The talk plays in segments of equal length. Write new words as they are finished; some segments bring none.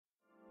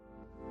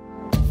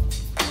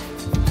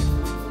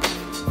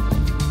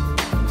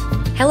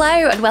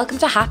Hello and welcome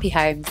to Happy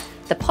Homes,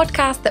 the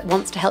podcast that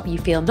wants to help you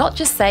feel not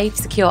just safe,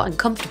 secure and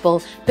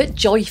comfortable, but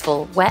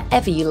joyful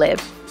wherever you live.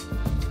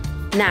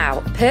 Now,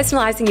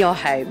 personalising your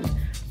home.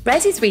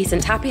 Resi's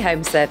recent Happy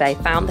Home survey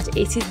found that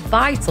it is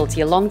vital to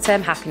your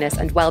long-term happiness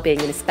and well-being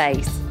in a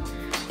space.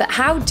 But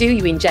how do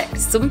you inject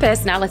some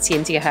personality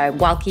into your home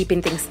while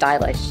keeping things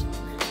stylish?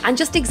 And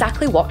just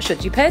exactly what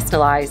should you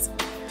personalise?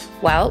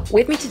 Well,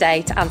 with me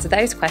today to answer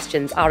those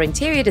questions are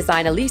interior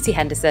designer Lucy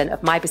Henderson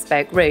of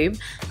MyBespokeRoom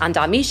and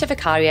Dharmisha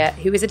Vekaria,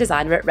 who is a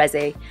designer at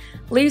Resi.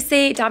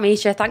 Lucy,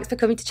 Dharmisha, thanks for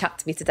coming to chat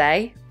to me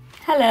today.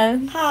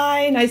 Hello.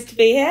 Hi, nice to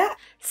be here.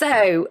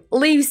 So,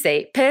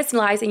 Lucy,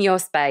 personalising your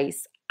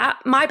space. At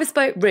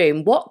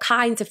MyBespokeRoom, what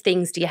kinds of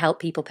things do you help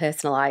people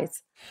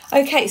personalise?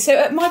 Okay, so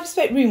at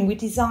MyBespokeRoom, we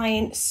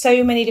design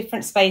so many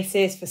different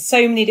spaces for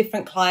so many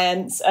different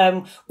clients.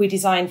 We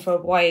design for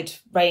a wide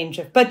range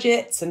of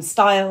budgets and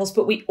styles,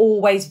 but we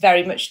always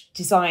very much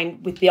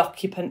design with the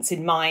occupants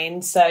in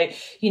mind. So,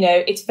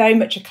 it's very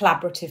much a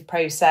collaborative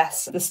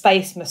process. The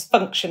space must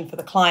function for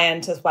the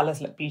client as well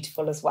as look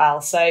beautiful as well.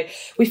 So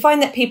we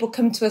find that people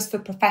come to us for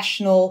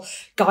professional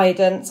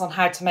guidance on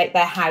how to make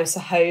their house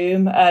a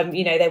home.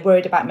 They're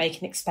worried about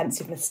making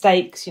expensive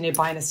mistakes,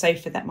 buying a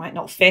sofa that might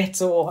not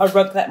fit or a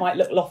rug that might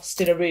look lost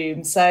in a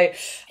room. So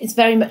it's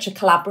very much a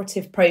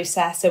collaborative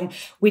process, and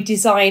we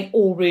design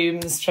all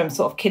rooms from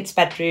sort of kids'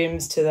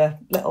 bedrooms to the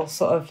little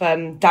sort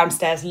of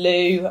downstairs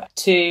loo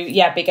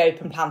to big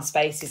open plan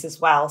spaces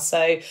as well.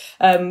 So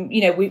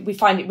we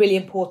find it really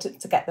important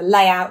to get the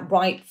layout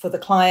right for the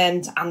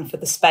client and for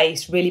the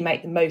space, really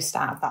make the most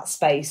out of that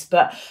space.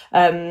 But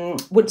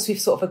once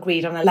we've sort of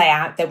agreed on a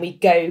layout, then we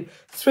go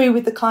through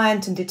with the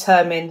client and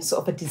determine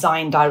sort of a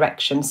design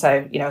direction.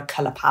 So, a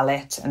colour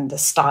palette and a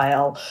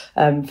style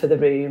for the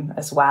room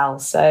as well.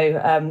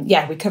 So,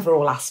 we cover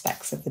all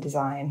aspects of the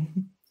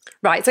design.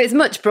 Right, so it's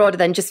much broader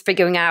than just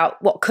figuring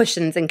out what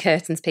cushions and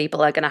curtains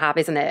people are going to have,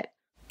 isn't it?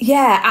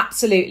 Yeah,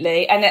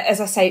 absolutely. And as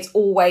I say, it's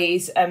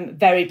always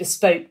very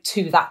bespoke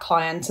to that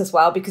client as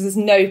well, because there's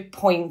no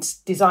point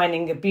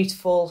designing a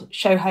beautiful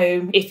show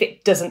home if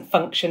it doesn't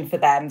function for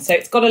them. So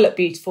it's got to look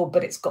beautiful,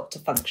 but it's got to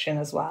function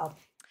as well.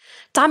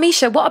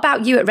 Dharmisha, what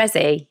about you at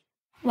Resi?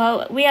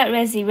 Well, we at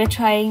Resi, we're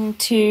trying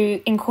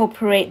to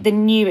incorporate the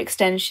new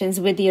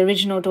extensions with the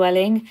original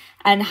dwelling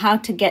and how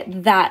to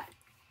get that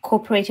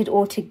incorporated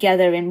all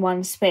together in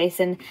one space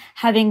and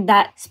having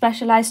that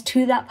specialised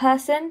to that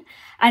person.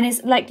 And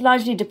it's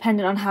largely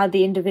dependent on how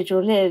the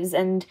individual lives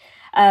and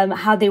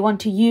how they want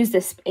to use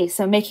this space.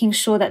 So making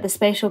sure that the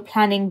spatial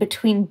planning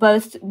between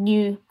both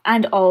new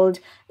and old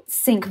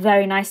sync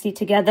very nicely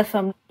together,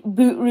 from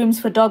boot rooms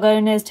for dog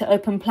owners to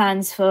open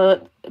plans for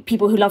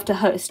people who love to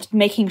host,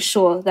 making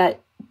sure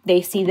that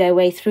they see their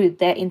way through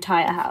their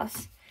entire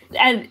house.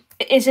 And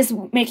it's just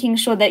making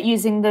sure that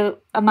using the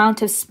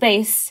amount of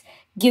space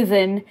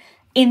given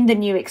in the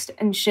new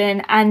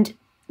extension and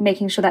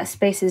making sure that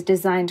space is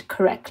designed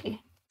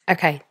correctly.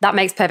 Okay, that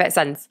makes perfect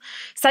sense.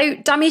 So,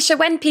 Dharmisha,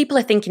 when people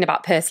are thinking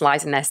about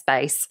personalising their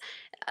space,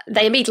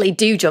 they immediately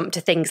do jump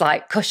to things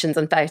like cushions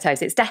and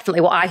photos. It's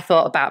definitely what I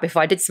thought about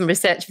before I did some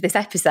research for this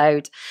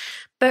episode.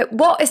 But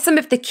what are some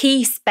of the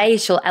key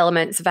spatial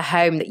elements of a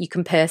home that you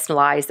can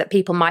personalise that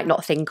people might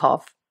not think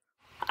of?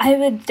 I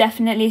would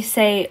definitely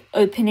say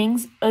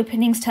openings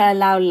to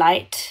allow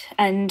light,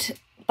 and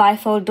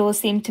bifold doors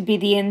seem to be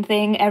the in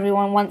thing.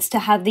 Everyone wants to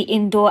have the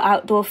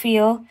indoor-outdoor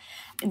feel.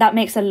 That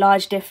makes a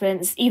large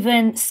difference.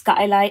 Even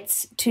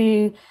skylights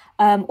to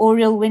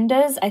oriel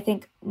windows. I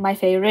think my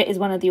favourite is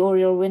one of the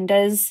oriel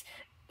windows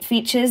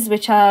features,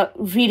 which are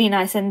really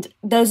nice. And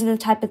those are the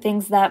type of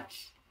things that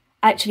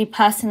actually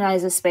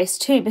personalise a space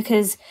too,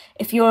 because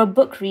if you're a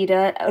book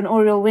reader, an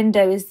oriel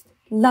window is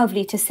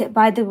lovely to sit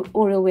by the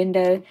oriel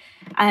window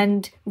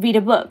and read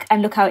a book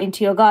and look out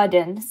into your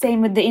garden.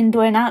 Same with the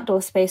indoor and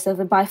outdoor space of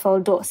a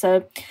bifold door.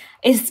 So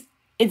it's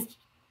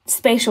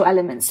spatial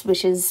elements,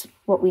 which is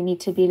what we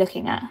need to be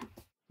looking at.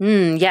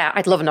 Yeah,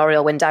 I'd love an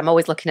oriel window. I'm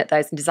always looking at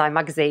those in design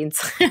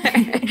magazines.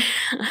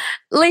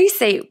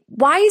 Lucy,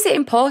 why is it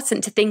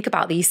important to think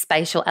about these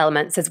spatial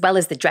elements as well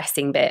as the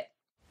dressing bit?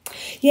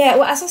 Yeah,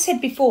 well, as I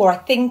said before, I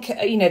think,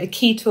 the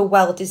key to a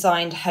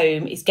well-designed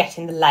home is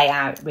getting the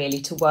layout really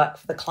to work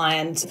for the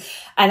client.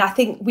 And I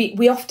think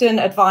we often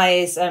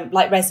advise,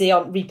 like Resi,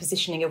 on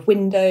repositioning of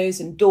windows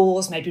and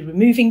doors, maybe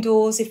removing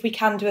doors if we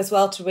can do as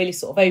well, to really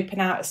sort of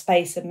open out a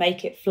space and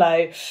make it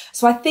flow.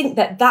 So I think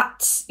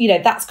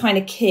that's kind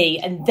of key.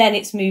 And then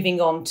it's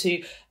moving on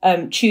to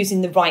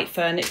choosing the right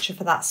furniture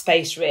for that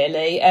space,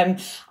 really.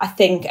 I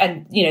think,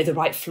 and, the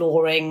right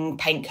flooring,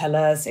 paint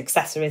colours,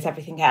 accessories,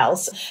 everything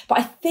else. But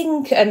I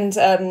think, and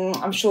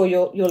I'm sure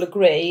you'll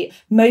agree,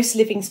 most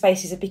living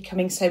spaces are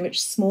becoming so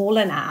much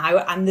smaller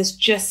now, and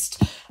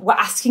we're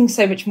asking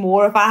so much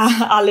more of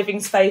our living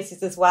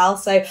spaces as well.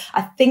 So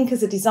I think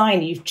as a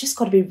designer, you've just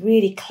got to be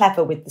really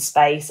clever with the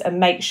space and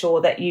make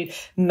sure that you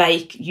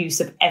make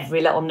use of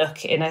every little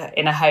nook in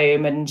a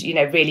home, and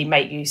really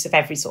make use of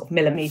every sort of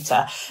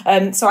millimetre.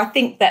 So I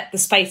think that the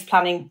space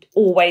planning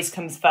always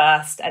comes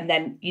first, and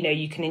then, you know,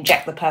 you can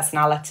inject the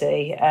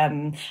personality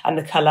and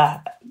the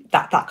colour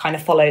that kind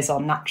of follows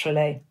on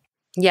naturally.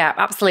 Yeah,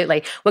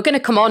 absolutely. We're going to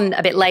come on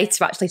a bit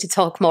later actually to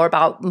talk more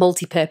about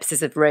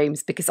multi-purposes of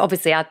rooms, because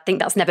obviously I think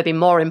that's never been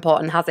more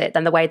important, has it,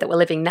 than the way that we're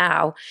living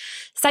now.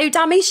 So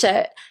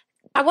Dharmisha,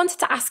 I wanted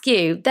to ask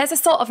you, there's a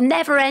sort of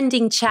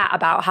never-ending chat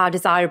about how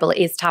desirable it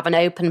is to have an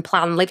open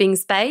plan living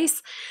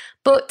space,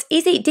 but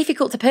is it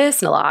difficult to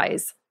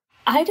personalise?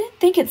 I don't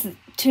think it's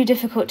too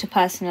difficult to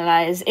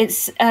personalise.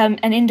 It's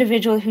an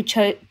individual who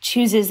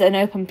chooses an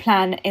open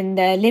plan in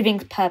their living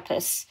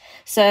purpose.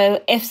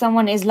 So if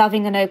someone is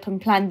loving an open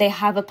plan, they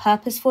have a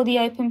purpose for the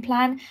open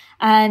plan.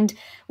 And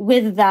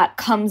with that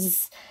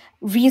comes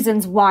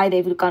reasons why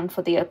they've gone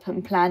for the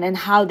open plan and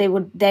how they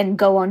would then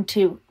go on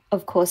to,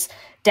 of course,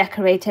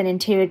 decorate and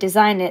interior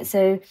design it.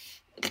 So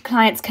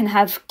clients can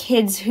have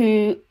kids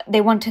who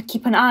they want to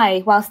keep an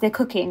eye whilst they're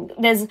cooking.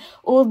 There's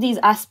all these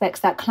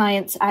aspects that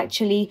clients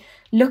actually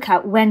look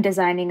at when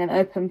designing an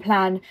open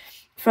plan,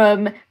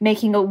 from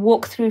making a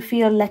walkthrough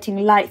feel, letting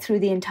light through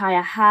the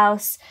entire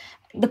house.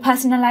 The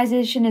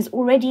personalisation is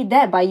already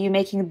there by you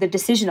making the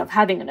decision of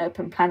having an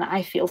open plan,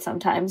 I feel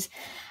sometimes.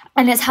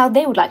 And it's how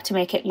they would like to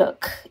make it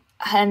look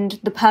and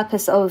the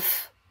purpose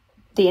of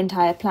the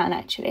entire plan,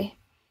 actually.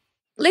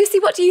 Lucy,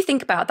 what do you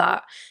think about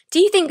that? Do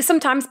you think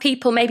sometimes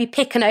people maybe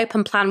pick an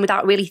open plan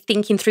without really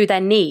thinking through their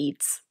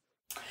needs?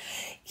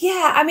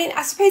 Yeah, I mean,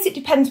 I suppose it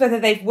depends whether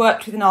they've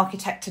worked with an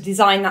architect to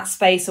design that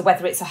space or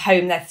whether it's a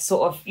home they've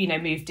sort of, you know,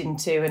 moved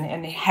into and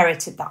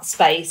inherited that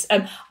space.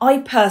 I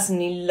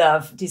personally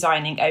love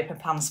designing open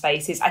plan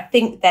spaces. I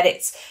think that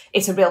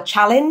it's a real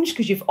challenge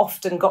because you've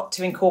often got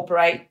to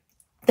incorporate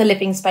the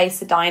living space,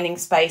 the dining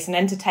space, and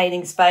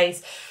entertaining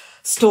space,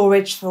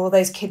 storage for all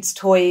those kids'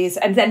 toys,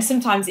 and then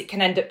sometimes it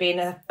can end up being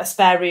a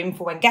spare room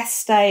for when guests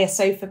stay, a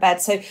sofa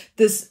bed,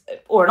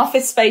 or an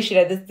office space. You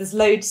know, there's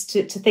loads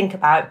to think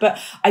about, but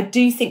I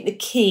do think the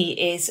key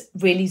is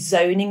really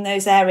zoning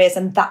those areas,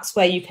 and that's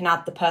where you can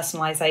add the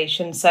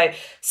personalisation. So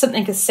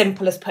something as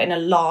simple as putting a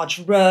large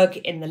rug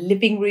in the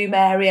living room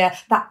area,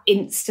 that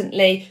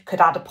instantly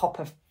could add a pop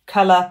of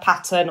colour,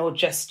 pattern, or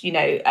just, you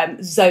know,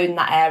 zone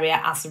that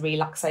area as a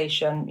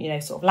relaxation, you know,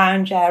 sort of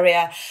lounge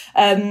area.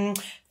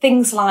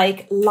 Things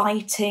like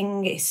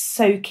lighting is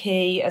so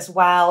key as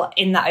well.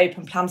 In that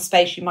open plan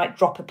space, you might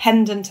drop a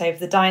pendant over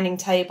the dining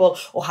table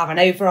or have an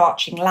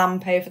overarching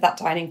lamp over that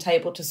dining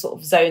table to sort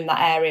of zone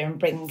that area and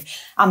bring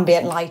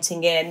ambient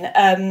lighting in.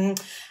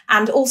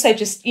 And also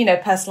just, you know,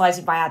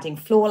 personalising by adding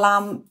floor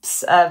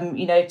lamps,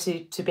 you know,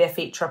 to be a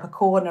feature up a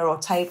corner, or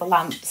table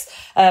lamps.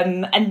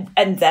 And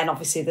then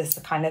obviously there's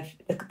the kind of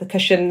the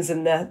cushions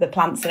and the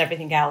plants and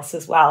everything else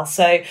as well.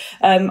 So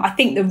I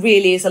think there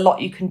really is a lot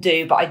you can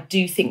do, but I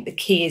do think the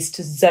key is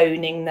to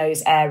zoning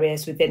those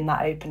areas within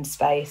that open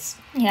space.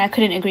 Yeah, I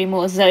couldn't agree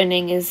more.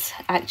 Zoning is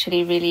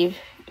actually really,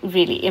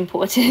 really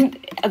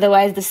important.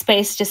 Otherwise the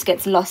space just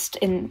gets lost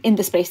in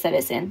the space that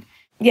it's in.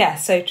 Yeah,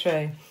 so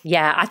true.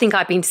 Yeah, I think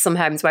I've been to some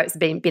homes where it's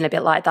been a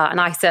bit like that, and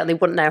I certainly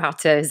wouldn't know how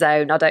to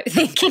zone, I don't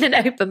think, in an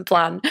open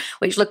plan,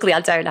 which luckily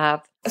I don't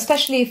have.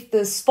 Especially if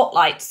there's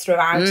spotlights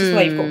throughout as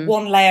well. You've got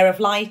one layer of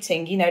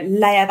lighting, you know,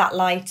 layer that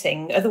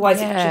lighting. Otherwise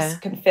it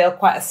just can feel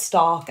quite a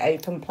stark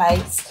open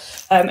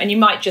place. And you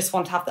might just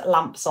want to have the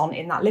lamps on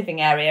in that living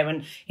area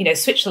and, you know,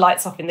 switch the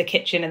lights off in the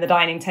kitchen and the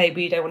dining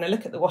table. You don't want to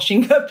look at the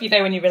washing up, you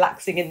know, when you're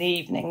relaxing in the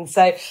evening.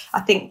 So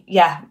I think,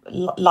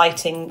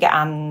 lighting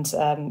and,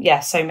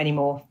 so many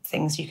more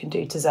things you can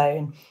do to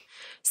zone.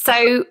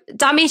 So,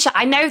 Dharmisha,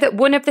 I know that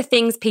one of the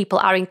things people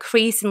are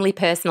increasingly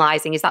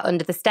personalising is that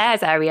under the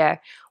stairs area.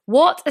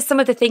 What are some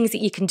of the things that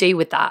you can do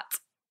with that?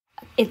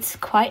 It's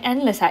quite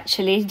endless,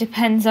 actually. It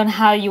depends on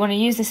how you want to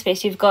use the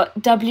space. You've got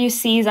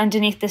WCs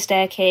underneath the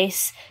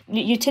staircase,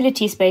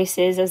 utility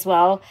spaces as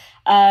well,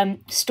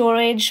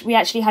 storage. We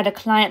actually had a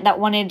client that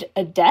wanted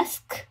a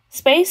desk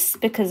space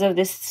because of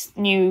this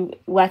new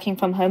working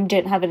from home,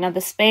 didn't have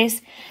another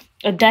space.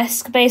 A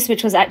desk space,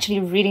 which was actually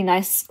a really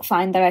nice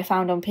find that I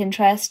found on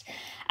Pinterest.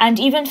 And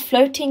even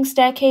floating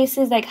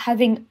staircases, like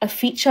having a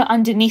feature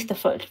underneath the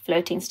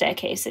floating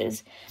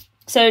staircases.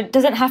 So it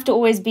doesn't have to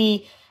always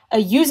be a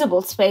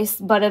usable space,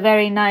 but a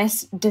very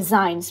nice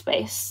design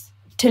space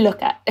to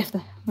look at, if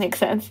that makes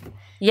sense.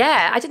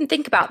 Yeah, I didn't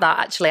think about that,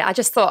 actually. I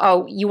just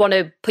thought, you want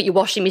to put your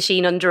washing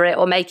machine under it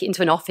or make it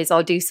into an office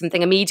or do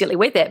something immediately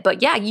with it.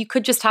 But yeah, you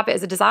could just have it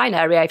as a design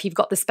area if you've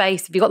got the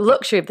space, if you've got the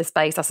luxury of the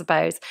space, I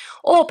suppose.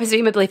 Or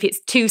presumably if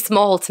it's too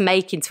small to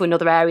make into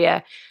another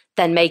area,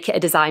 then make it a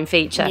design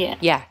feature.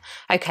 Yeah.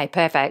 Okay,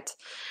 perfect.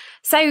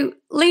 So,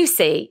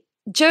 Lucy,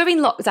 during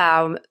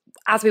lockdown,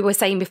 as we were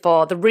saying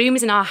before, the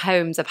rooms in our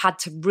homes have had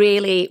to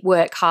really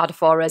work harder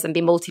for us and be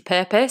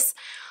multi-purpose.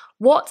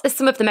 What are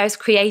some of the most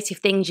creative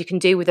things you can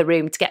do with a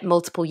room to get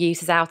multiple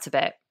uses out of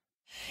it?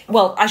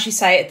 Well, as you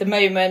say, at the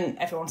moment,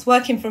 everyone's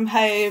working from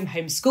home,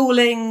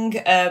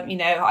 homeschooling.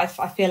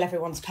 I feel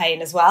everyone's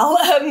pain as well.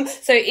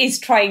 So it is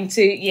trying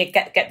to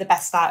get the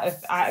best out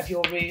of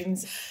your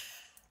rooms.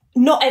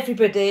 Not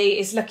everybody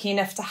is lucky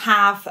enough to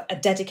have a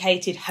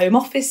dedicated home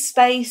office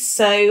space.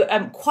 So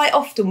quite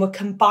often we're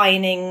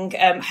combining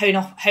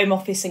home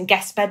office and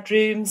guest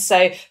bedrooms.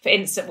 So for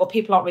instance, well,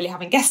 people aren't really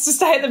having guests to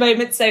stay at the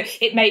moment. So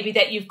it may be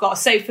that you've got a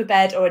sofa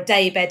bed or a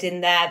day bed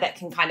in there that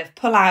can kind of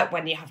pull out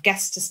when you have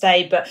guests to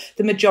stay. But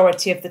the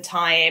majority of the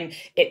time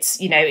it's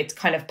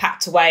kind of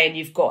packed away and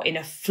you've got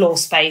enough floor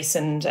space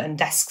and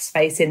desk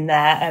space in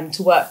there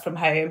to work from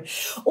home.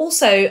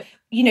 Also,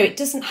 it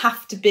doesn't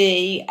have to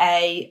be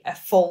a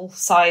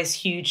full-size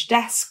huge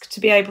desk to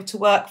be able to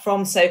work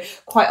from. So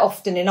quite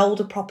often in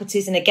older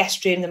properties, in a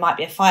guest room, there might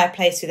be a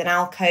fireplace with an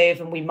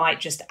alcove, and we might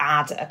just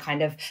add a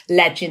kind of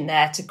ledge in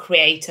there to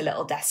create a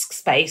little desk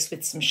space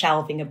with some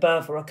shelving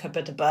above or a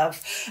cupboard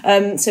above.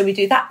 So we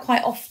do that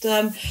quite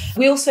often.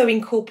 We also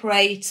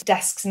incorporate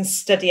desks and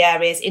study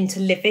areas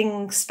into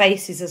living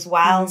spaces as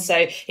well.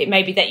 So it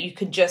may be that you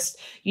could just,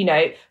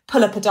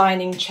 pull up a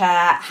dining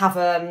chair, have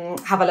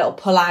a little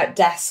pull-out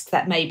desk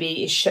that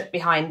maybe is shut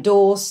behind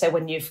doors. So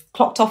when you've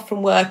clocked off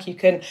from work, you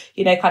can,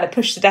 kind of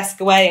push the desk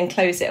away and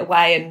close it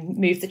away and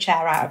move the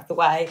chair out of the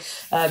way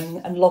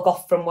and log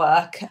off from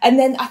work. And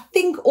then I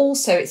think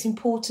also it's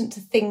important to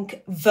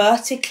think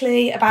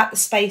vertically about the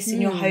space in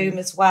your home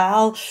as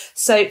well.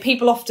 So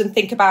people often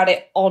think about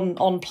it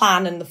on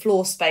plan and the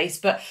floor space.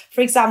 But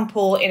for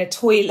example, in a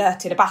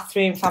toilet, in a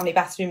bathroom, family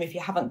bathroom, if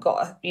you haven't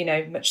got,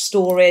 much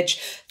storage,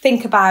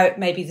 think about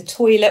maybe the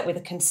toilet with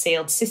a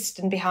concealed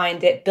cistern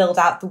behind it, build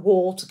out the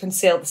wall to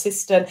conceal the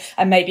cistern,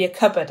 and maybe a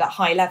cupboard at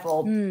high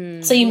level.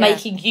 So you're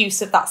making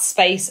use of that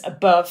space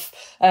above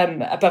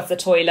the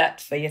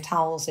toilet for your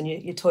towels and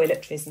your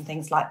toiletries and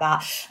things like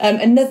that.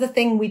 Another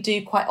thing we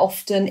do quite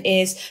often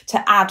is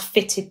to add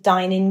fitted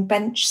dining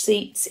bench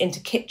seats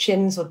into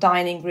kitchens or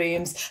dining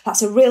rooms.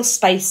 That's a real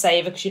space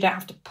saver because you don't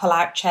have to pull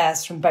out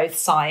chairs from both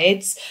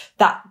sides.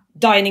 That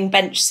dining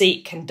bench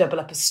seat can double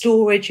up as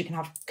storage. You can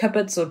have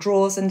cupboards or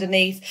drawers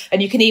underneath,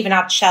 and you can even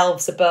add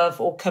shelves above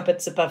or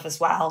cupboards above as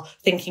well,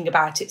 thinking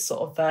about it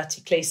sort of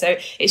vertically. So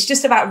it's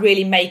just about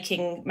really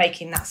making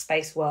that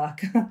space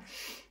work.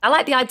 I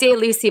like the idea,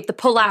 Lucy, of the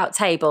pull-out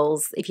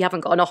tables if you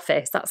haven't got an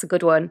office. That's a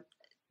good one.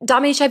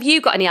 Dharmisha, have you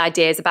got any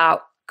ideas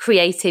about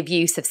creative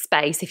use of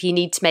space if you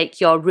need to make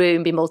your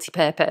room be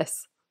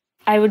multi-purpose?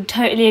 I would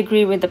totally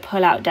agree with the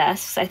pull-out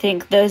desks. I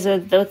think those are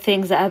the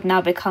things that have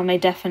now become a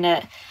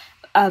definite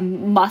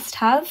must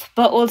have,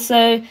 but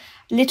also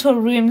little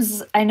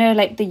rooms. I know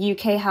like the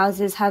UK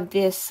houses have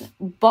this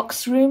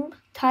box room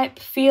type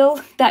feel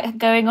that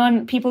going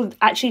on. People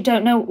actually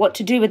don't know what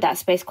to do with that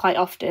space quite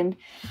often.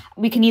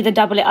 We can either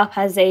double it up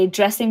as a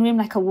dressing room,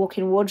 like a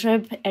walk-in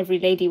wardrobe. Every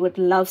lady would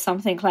love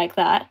something like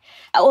that.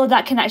 Or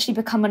that can actually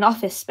become an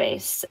office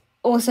space.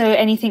 Also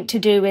anything to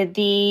do with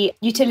the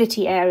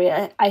utility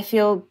area. I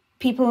feel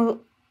people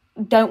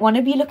don't want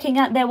to be looking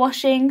at their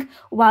washing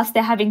whilst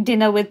they're having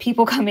dinner with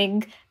people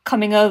coming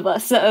over.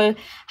 So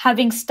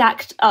having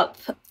stacked up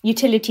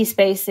utility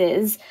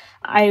spaces,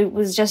 I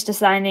was just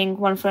designing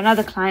one for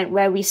another client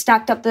where we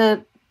stacked up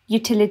the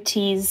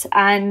utilities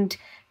and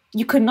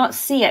you could not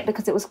see it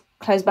because it was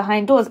closed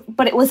behind doors,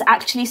 but it was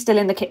actually still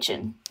in the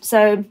kitchen.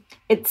 So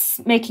it's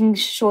making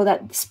sure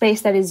that the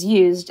space that is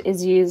used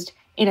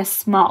in a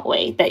smart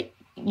way, that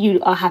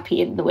you are happy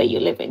in the way you're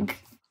living.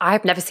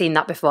 I've never seen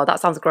that before. That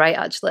sounds great,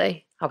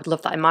 actually. I would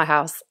love that in my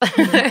house.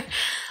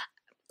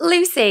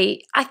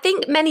 Lucy, I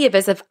think many of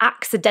us have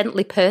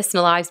accidentally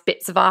personalised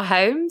bits of our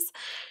homes.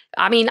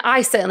 I mean,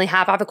 I certainly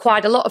have. I've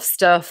acquired a lot of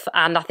stuff,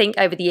 and I think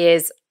over the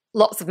years,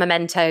 lots of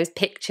mementos,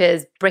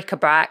 pictures,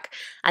 bric-a-brac,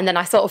 and then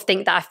I sort of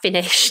think that I've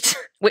finished,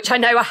 which I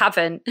know I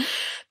haven't.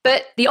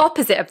 But the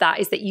opposite of that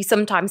is that you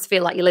sometimes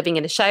feel like you're living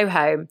in a show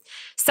home.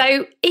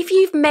 So if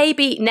you've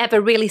maybe never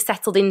really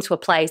settled into a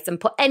place and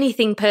put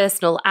anything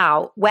personal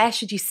out, where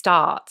should you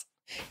start?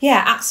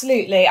 Yeah,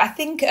 absolutely. I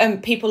think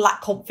people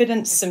lack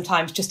confidence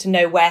sometimes just to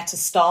know where to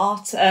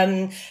start.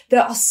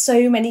 There are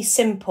so many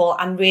simple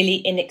and really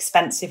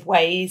inexpensive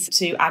ways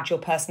to add your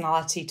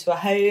personality to a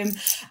home.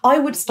 I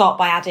would start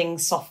by adding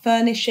soft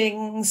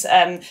furnishings,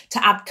 to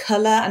add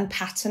colour and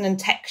pattern and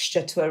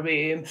texture to a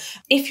room.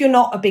 If you're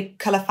not a big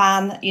colour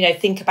fan,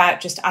 think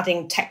about just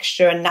adding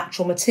texture and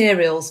natural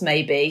materials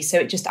maybe. So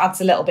it just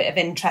adds a little bit of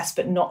interest,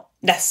 but not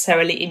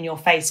necessarily in your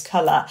face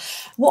colour.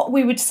 What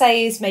we would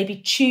say is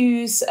maybe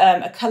choose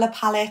a colour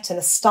palette and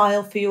a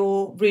style for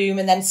your room,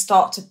 and then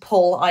start to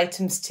pull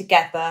items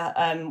together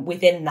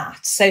within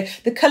that. So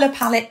the colour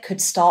palette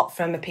could start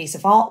from a piece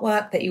of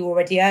artwork that you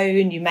already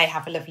own. You may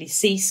have a lovely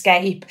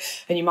seascape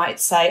and you might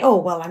say, oh,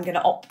 well, I'm going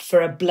to opt for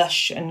a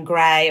blush and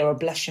grey or a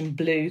blush and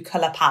blue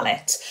colour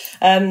palette.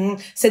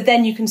 So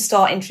then you can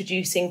start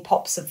introducing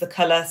pops of the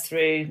colour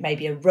through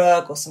maybe a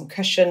rug or some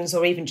cushions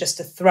or even just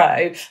a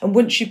throw. And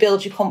once you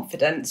build your confidence,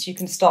 you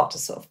can start to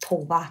sort of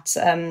pull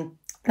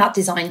that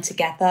design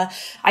together.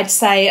 I'd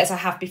say, as I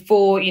have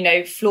before,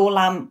 floor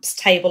lamps,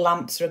 table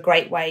lamps are a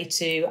great way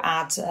to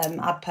add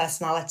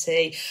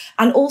personality.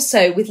 And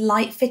also with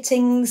light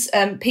fittings,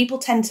 people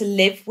tend to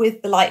live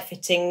with the light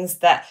fittings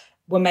that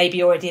were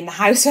maybe already in the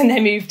house when they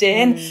moved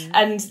in,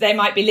 and they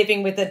might be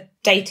living with a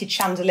dated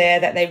chandelier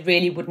that they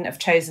really wouldn't have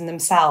chosen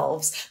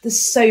themselves. There's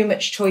so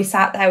much choice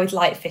out there with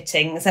light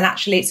fittings, and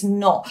actually it's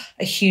not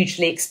a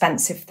hugely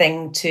expensive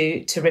thing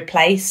to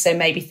replace. So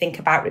maybe think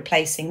about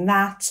replacing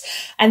that.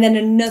 And then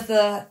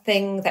another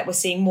thing that we're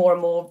seeing more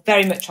and more,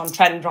 very much on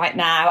trend right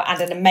now,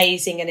 and an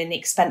amazing and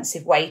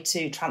inexpensive way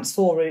to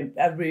transform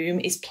a room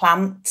is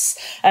plants.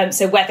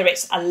 So whether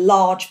it's a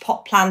large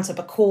pot plant of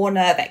a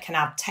corner that can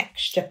add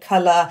texture,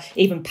 colour,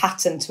 even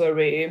pattern to a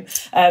room,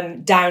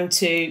 down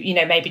to, you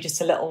know, maybe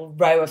just a little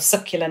row of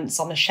succulents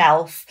on a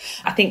shelf.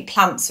 I think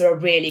plants are a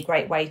really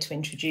great way to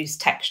introduce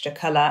texture,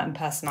 colour and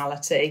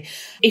personality.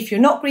 If you're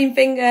not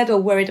green-fingered or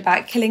worried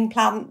about killing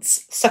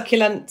plants,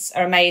 succulents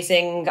are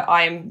amazing.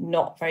 I'm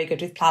not very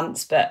good with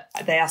plants, but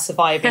they are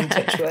surviving,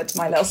 touch wood,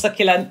 my little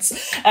succulents.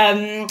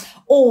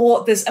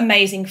 Or there's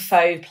amazing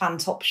faux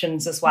plant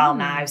options as well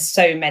now,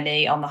 so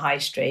many on the high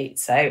street.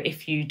 So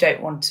if you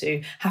don't want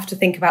to have to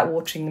think about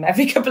watering them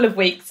every couple of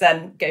weeks,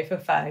 then go for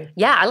faux.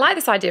 Yeah, I like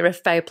this idea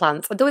of faux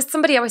plants. There was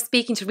somebody I was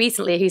speaking to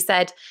recently who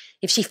said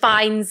if she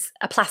finds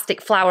a plastic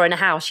flower in a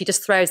house, she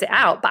just throws it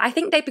out. But I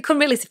think they've become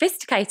really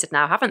sophisticated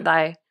now, haven't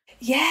they?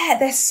 Yeah,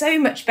 they're so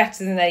much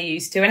better than they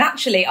used to. And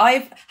actually,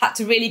 I've had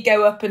to really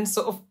go up and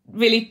sort of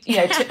really, you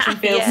know, touch and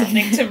feel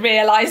something to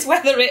realise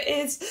whether it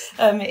is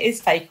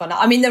fake or not.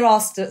 I mean, there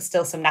are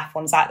still some naff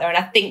ones out there, and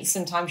I think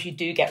sometimes you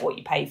do get what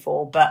you pay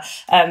for. But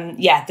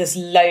there's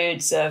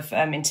loads of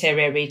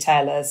interior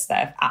retailers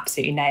that have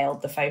absolutely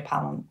nailed the faux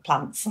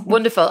plants.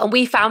 Wonderful. And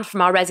we found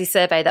from our Resi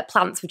survey that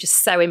plants were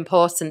just so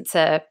important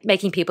to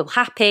making people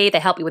happy. They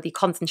help you with your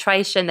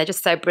concentration. They're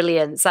just so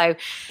brilliant. So,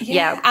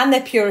 yeah. And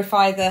they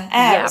purify the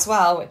air as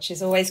well, which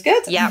is always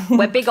good. Yeah,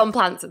 we're big on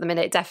plants at the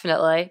minute,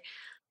 definitely.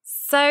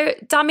 So,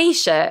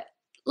 Dharmisha,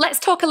 let's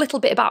talk a little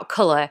bit about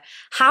colour.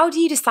 How do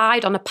you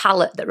decide on a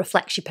palette that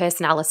reflects your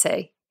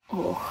personality?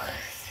 Oh,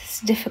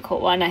 it's a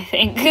difficult one, I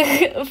think.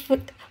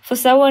 For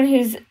someone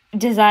who's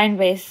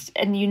design-based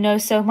and you know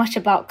so much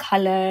about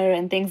colour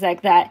and things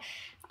like that,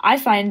 I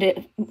find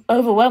it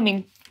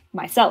overwhelming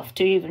myself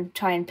to even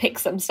try and pick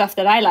some stuff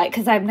that I like,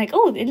 because I'm like,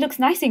 oh, it looks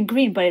nice in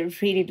green, but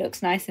it really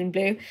looks nice in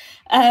blue.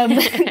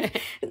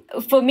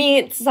 For me,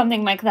 it's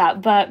something like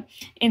that. But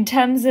in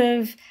terms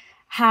of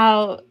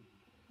how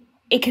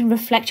it can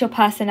reflect your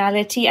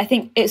personality, I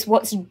think it's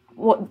what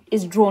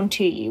is drawn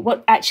to you,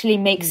 what actually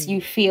makes you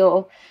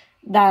feel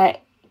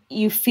that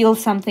you feel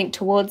something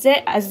towards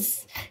it,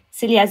 as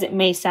silly as it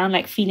may sound,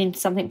 like feeling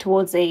something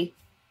towards a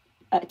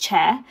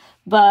chair.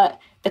 But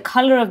the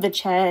colour of the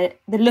chair,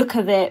 the look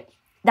of it,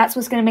 that's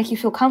what's going to make you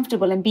feel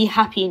comfortable and be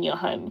happy in your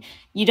home.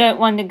 You don't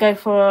want to go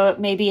for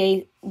maybe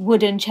a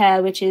wooden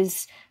chair, which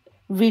is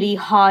really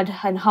hard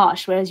and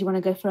harsh, whereas you want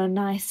to go for a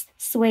nice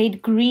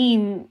suede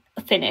green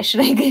finish.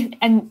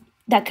 And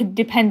that could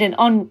depend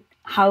on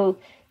how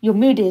your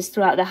mood is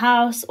throughout the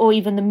house, or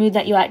even the mood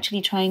that you're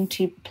actually trying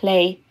to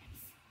play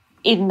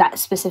in that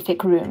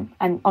specific room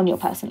and on your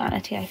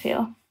personality, I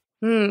feel.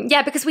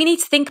 Yeah, because we need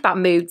to think about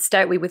moods,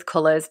 don't we, with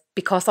colours,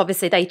 because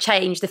obviously they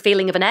change the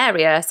feeling of an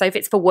area. So if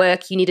it's for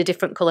work, you need a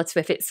different colour to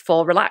if it's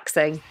for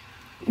relaxing,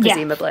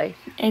 presumably.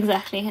 Yeah,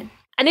 exactly.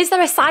 And is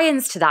there a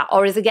science to that,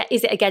 or is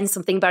it again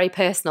something very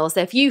personal?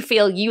 So if you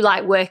feel you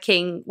like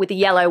working with a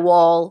yellow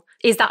wall,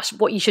 is that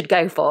what you should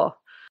go for?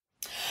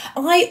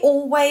 I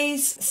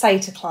always say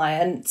to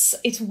clients,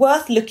 it's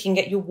worth looking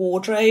at your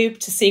wardrobe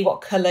to see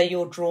what colour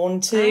you're drawn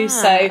to.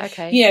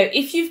 You know,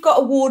 if you've got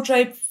a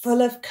wardrobe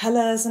full of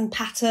colours and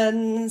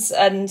patterns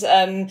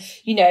and,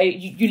 you know,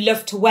 you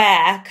love to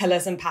wear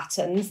colours and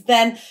patterns,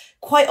 then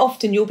quite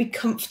often you'll be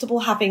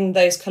comfortable having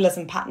those colours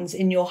and patterns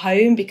in your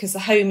home, because the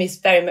home is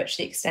very much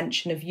the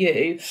extension of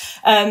you.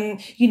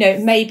 You know,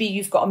 maybe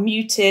you've got a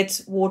muted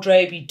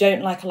wardrobe, you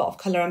don't like a lot of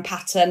colour and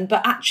pattern,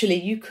 but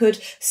actually you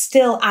could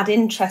still add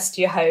interest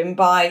to your home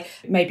by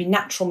maybe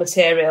natural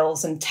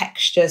materials and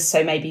textures.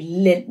 So maybe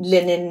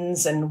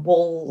linens and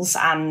wools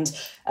and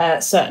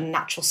certain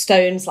natural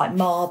stones like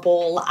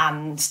marble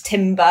and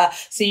timber.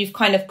 So you've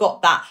kind of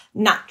got that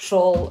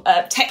natural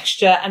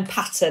texture and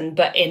pattern,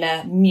 but in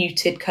a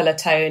muted colour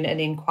tone and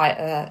in quite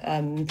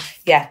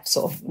a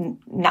sort of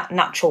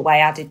natural way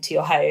added to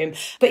your home.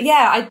 But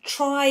yeah, I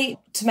try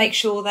to make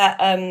sure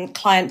that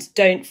clients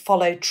don't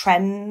follow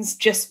trends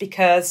just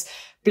because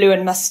blue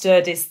and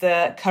mustard is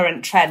the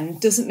current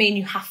trend. Doesn't mean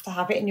you have to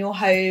have it in your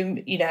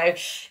home. You know,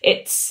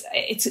 it's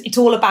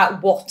all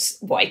about what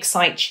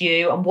excites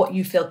you and what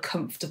you feel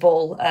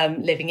comfortable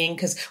living in.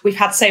 Because we've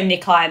had so many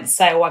clients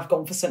say, "Oh, I've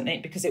gone for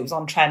something because it was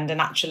on trend,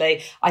 and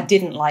actually I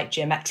didn't like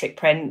geometric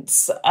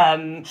prints."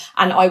 And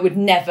I would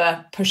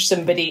never push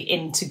somebody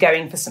into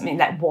going for something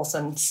that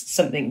wasn't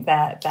something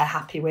they're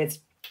happy with,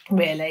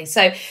 really.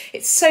 So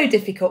it's so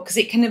difficult because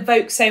it can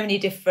evoke so many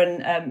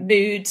different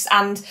moods.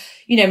 And,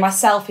 you know,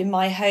 myself in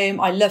my home,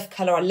 I love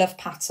colour, I love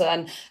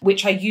pattern,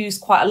 which I use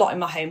quite a lot in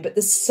my home. But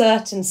there's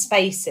certain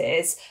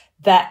spaces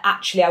that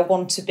actually I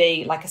want to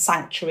be like a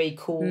sanctuary,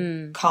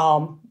 cool,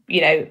 calm,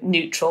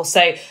 neutral.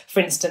 So for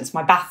instance,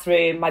 my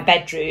bathroom, my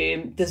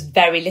bedroom, there's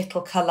very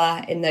little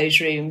colour in those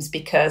rooms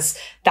because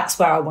that's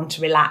where I want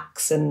to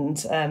relax. And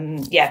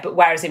but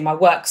whereas in my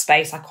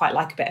workspace, I quite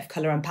like a bit of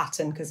colour and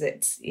pattern because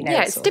it's, it's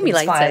sort of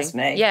stimulating. inspires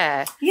me.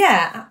 Yeah,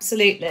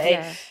 absolutely.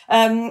 Yeah.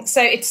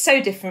 So it's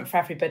so different for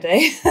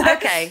everybody.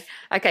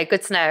 Okay,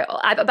 good to know.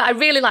 But I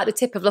really like the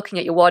tip of looking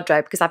at your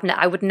wardrobe because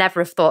I would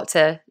never have thought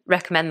to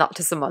recommend that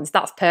to someone. So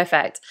that's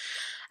perfect.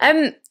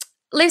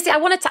 Lucy, I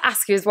wanted to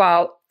ask you as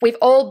well, we've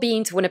all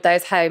been to one of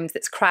those homes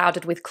that's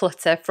crowded with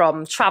clutter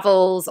from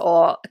travels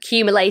or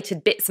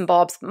accumulated bits and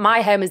bobs.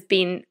 My home has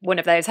been one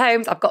of those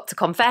homes, I've got to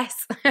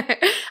confess.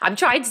 I'm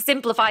trying to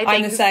simplify things.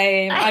 I'm the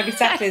same. I'm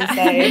exactly the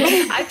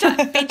same.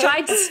 I've been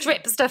trying to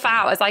strip stuff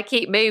out as I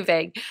keep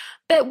moving.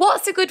 But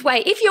what's a good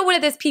way, if you're one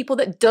of those people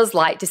that does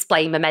like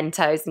displaying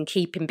mementos and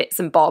keeping bits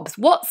and bobs,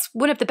 what's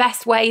one of the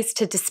best ways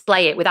to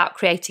display it without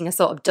creating a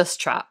sort of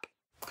dust trap?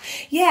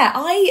 Yeah,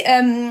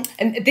 and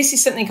this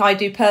is something I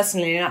do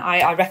personally and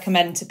I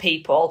recommend to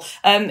people.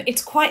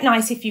 It's quite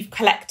nice if you've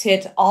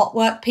collected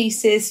artwork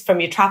pieces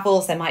from your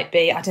travels. There might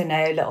be, I don't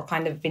know, little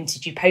kind of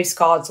vintagey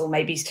postcards or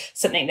maybe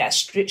something that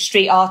a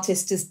street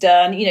artist has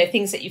done,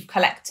 things that you've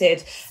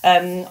collected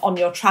on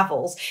your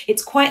travels.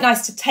 It's quite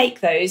nice to take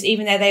those,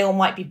 even though they all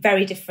might be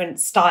very different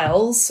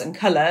styles and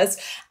colours,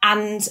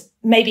 and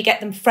maybe get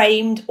them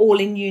framed all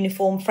in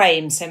uniform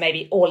frames. So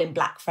maybe all in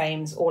black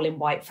frames, all in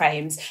white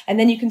frames. And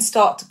then you can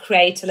start to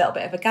create a little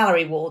bit of a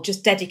gallery wall,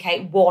 just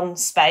dedicate one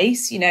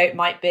space. It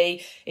might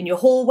be in your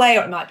hallway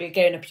or it might be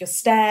going up your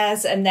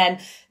stairs, and then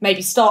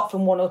maybe start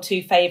from one or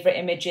two favourite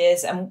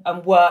images and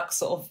work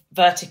sort of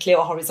vertically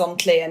or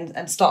horizontally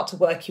and start to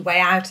work your way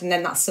out. And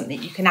then that's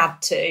something you can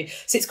add to.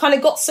 So it's kind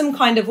of got some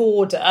kind of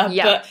order,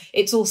 but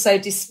it's also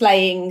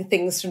displaying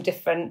things from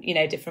different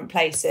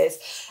places.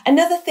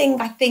 Another thing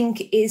I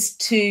think is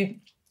to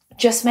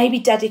just maybe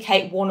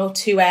dedicate one or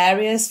two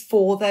areas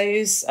for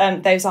those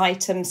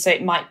items. So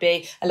it might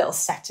be a little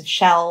set of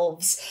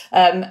shelves,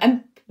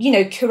 and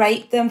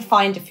curate them,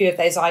 find a few of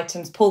those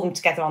items, pull them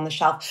together on the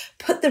shelf,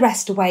 put the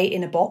rest away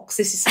in a box.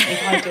 This is something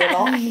I do a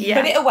lot.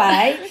 Put it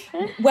away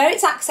where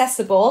it's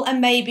accessible, and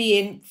maybe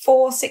in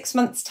 4-6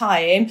 months'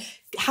 time,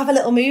 have a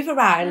little move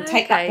around,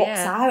 take that box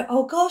out.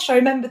 Oh gosh, I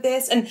remember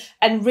this, and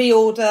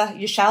reorder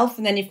your shelf,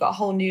 and then you've got a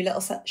whole new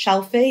little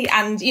shelfie,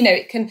 and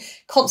it can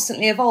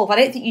constantly evolve. I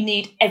don't think you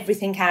need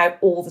everything out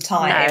all the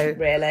time,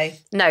 really.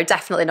 No,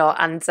 definitely not,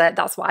 and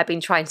that's what I've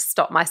been trying to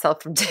stop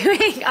myself from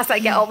doing as I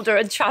get older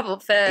and travel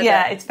further.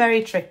 Yeah, it's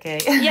very tricky.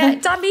 Yeah,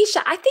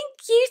 Dharmisha, I think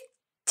you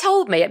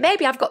told me,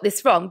 maybe I've got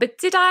this wrong, but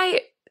did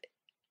I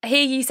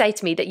hear you say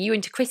to me that you're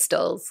into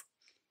crystals?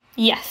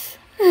 Yes.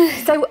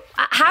 So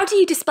how do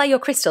you display your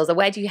crystals, or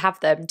where do you have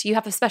them? Do you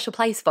have a special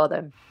place for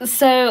them?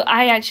 So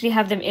I actually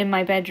have them in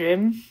my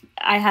bedroom.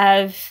 I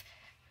have,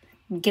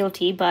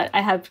 guilty, but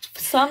I have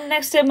some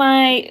next to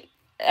my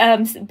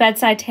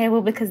bedside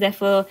table because they're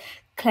for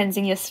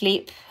cleansing your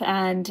sleep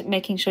and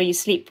making sure you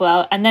sleep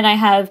well. And then I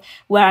have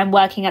where I'm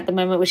working at the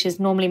moment, which is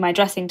normally my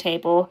dressing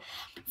table,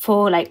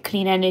 for like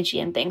clean energy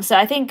and things. So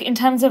I think in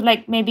terms of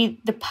like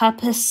maybe the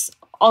purpose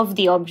of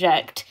the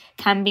object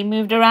can be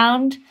moved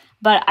around,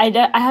 but I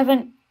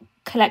haven't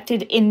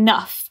collected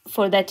enough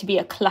for there to be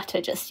a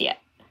clutter just yet.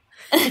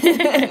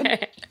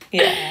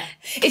 Yeah.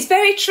 It's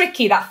very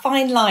tricky, that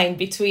fine line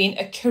between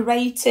a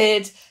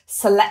curated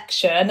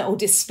selection or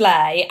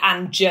display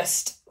and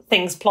just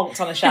things plonked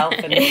on a shelf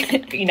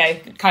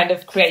and, kind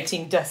of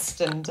creating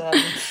dust. And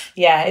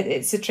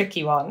it's a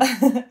tricky one.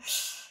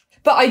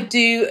 But I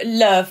do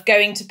love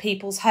going to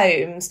people's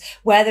homes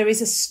where there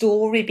is a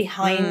story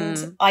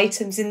behind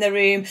items in the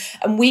room.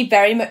 And we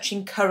very much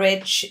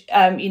encourage,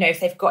 if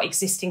they've got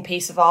existing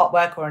piece of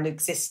artwork or an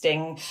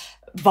existing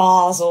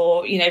vase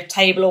or,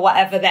 table or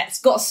whatever that's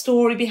got a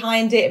story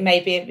behind it. It may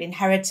be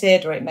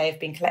inherited or it may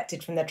have been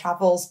collected from their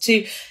travels,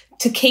 to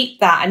keep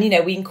that.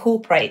 And, we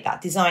incorporate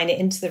that, design it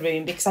into the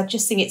room, because I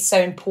just think it's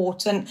so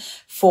important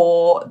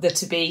for there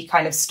to be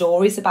kind of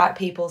stories about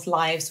people's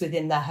lives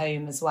within their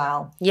home as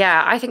well.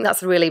 Yeah, I think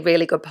that's a really,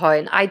 really good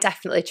point. I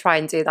definitely try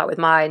and do that with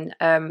mine,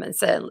 and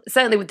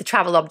certainly with the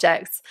travel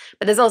objects.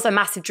 But there's also a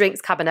massive drinks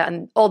cabinet,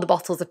 and all the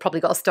bottles have probably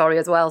got a story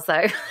as well.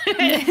 So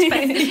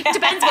it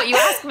depends what you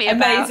ask me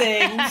about.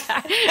 Amazing.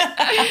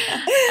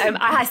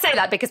 I say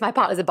that because my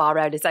partner's a bar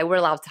owner, so we're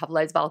allowed to have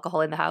loads of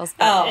alcohol in the house.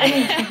 Oh,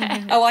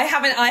 I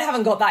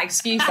haven't got that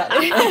excuse.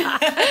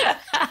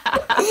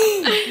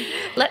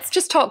 Let's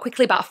just talk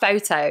quickly about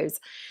photos,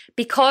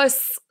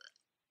 because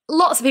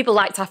lots of people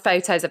like to have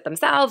photos of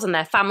themselves and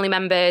their family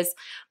members.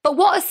 But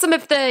what are some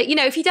of the,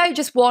 if you don't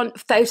just want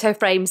photo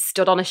frames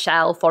stood on a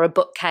shelf or a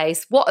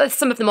bookcase, what are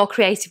some of the more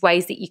creative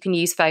ways that you can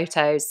use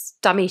photos?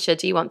 Dharmisha,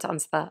 do you want to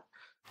answer that?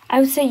 I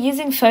would say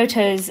using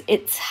photos,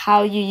 it's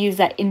how you use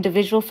that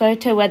individual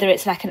photo, whether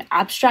it's like an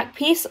abstract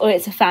piece or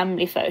it's a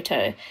family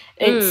photo.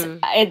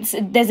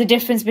 There's a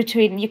difference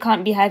between, you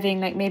can't be having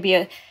like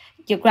maybe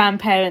your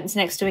grandparents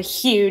next to a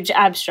huge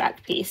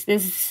abstract piece.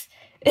 There's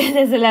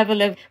a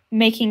level of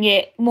making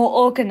it more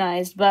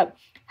organized, but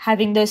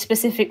having those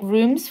specific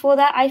rooms for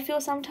that, I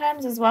feel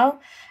sometimes as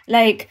well.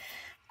 Like,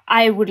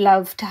 I would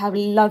love to have a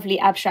lovely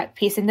abstract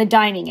piece in the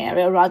dining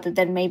area rather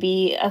than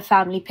maybe a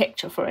family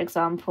picture, for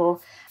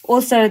example.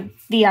 Also,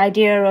 the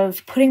idea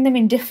of putting them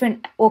in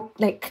different or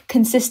like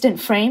consistent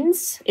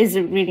frames is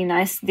really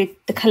nice. The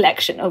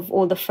collection of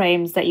all the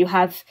frames that you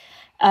have.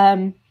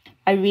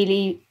 I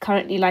really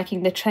currently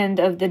liking the trend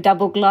of the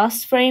double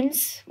glass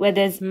frames, where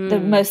there's the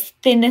most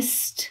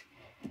thinnest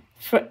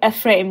a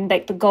frame,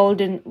 like the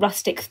golden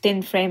rustic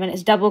thin frame, and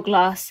it's double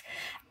glass.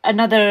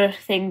 Another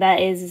thing that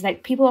is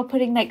like people are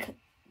putting like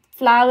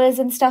flowers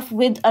and stuff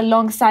with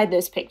alongside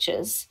those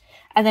pictures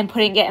and then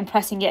putting it and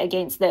pressing it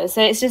against those.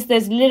 So it's just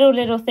those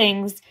little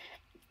things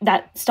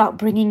that start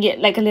bringing it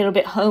like a little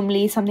bit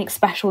homely, something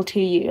special to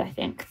you, I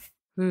think.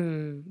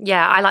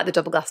 Yeah, I like the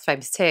double glass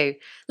frames too.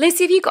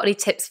 Lucy, have you got any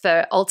tips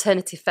for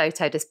alternative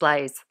photo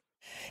displays?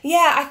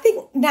 Yeah, I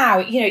think now,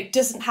 it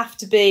doesn't have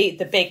to be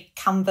the big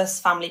canvas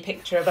family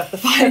picture above the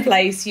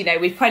fireplace.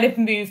 We've kind of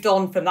moved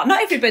on from that.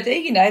 Not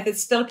everybody,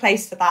 there's still a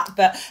place for that.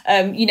 But,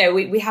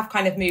 we have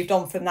kind of moved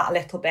on from that a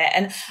little bit.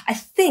 And I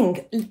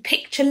think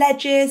picture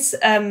ledges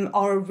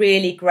are a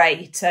really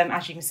great,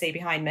 as you can see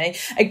behind me,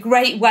 a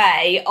great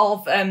way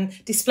of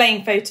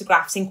displaying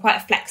photographs in quite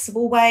a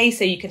flexible way.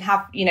 So you can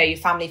have, your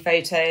family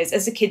photos.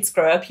 As the kids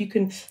grow up, you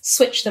can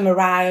switch them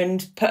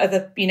around, put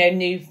other,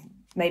 new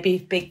maybe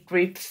big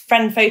group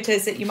friend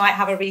photos that you might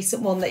have, a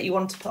recent one that you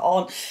want to put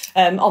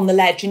on the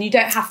ledge, and you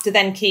don't have to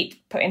then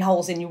keep putting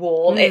holes in your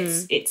wall.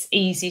 It's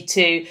easy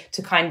to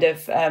kind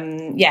of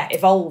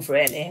evolve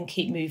really and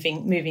keep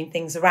moving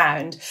things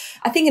around.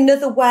 I think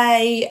another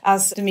way,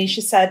 as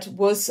Dharmisha said,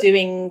 was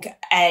doing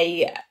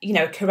a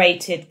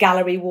curated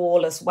gallery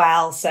wall as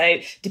well. So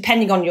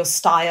depending on your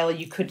style,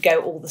 you could go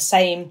all the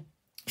same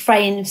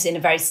frames in a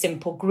very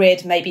simple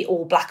grid, maybe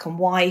all black and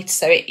white,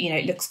 so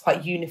it looks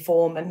quite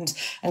uniform and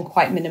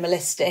quite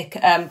minimalistic,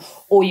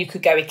 or you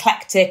could go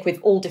eclectic with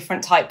all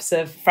different types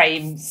of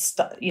frames,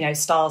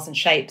 styles and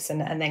shapes,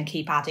 and then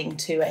keep adding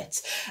to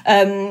it.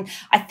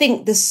 I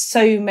think there's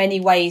so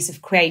many ways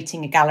of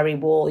creating a gallery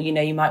wall.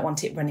 You might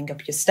want it running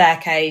up your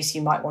staircase,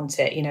 you might want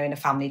it in a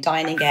family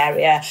dining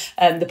area.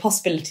 The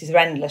possibilities are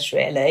endless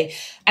really.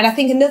 And I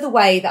think another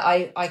way that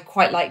I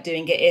quite like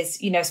doing it is,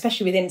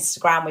 especially with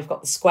Instagram, we've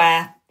got the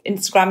square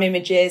Instagram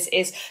images,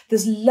 is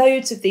there's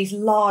loads of these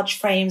large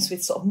frames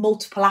with sort of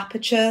multiple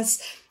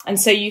apertures. And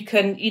so you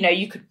could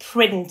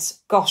print,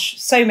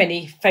 so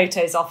many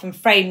photos off and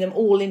frame them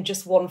all in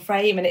just one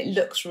frame, and it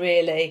looks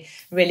really,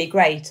 really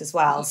great as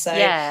well. So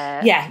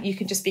yeah, you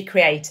can just be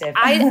creative.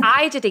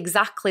 I did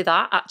exactly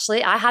that,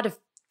 actually. I had a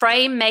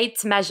frame made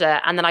to measure,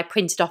 and then I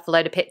printed off a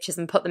load of pictures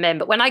and put them in.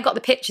 But when I got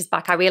the pictures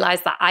back, I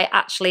realised that I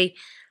actually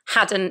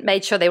hadn't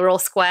made sure they were all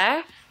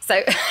square. So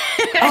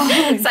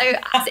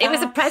it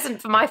was a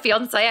present for my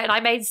fiance, and I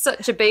made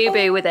such a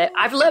boo-boo with it.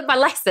 I've learned my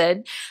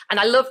lesson, and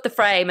I love the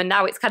frame, and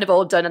now it's kind of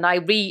all done, and I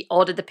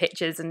reordered the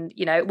pictures, and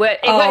it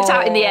worked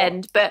out in the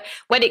end. But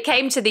when it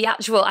came to the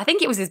actual, I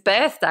think it was his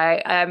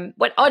birthday, it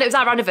was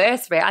our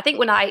anniversary. I think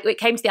when it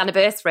came to the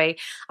anniversary,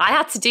 I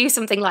had to do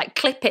something like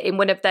clip it in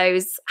one of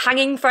those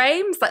hanging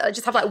frames, like I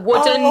just have like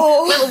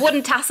little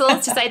wooden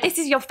tassels to say, this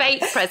is your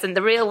fake present,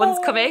 the real one's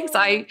coming.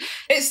 So it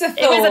was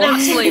an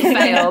absolute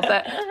fail,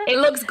 but it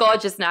looks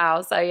gorgeous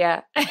now, so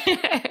yeah.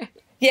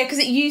 Yeah, because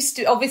they used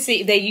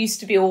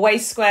to be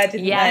always square,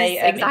 didn't they?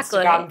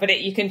 Exactly. Instagram,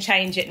 but you can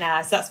change it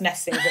now, so that's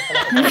messing with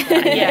it a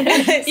little bit.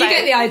 Yeah. So you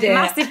get the idea.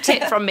 Massive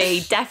tip from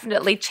me,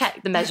 definitely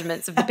check the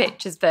measurements of the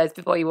pictures first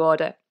before you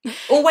order.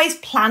 Always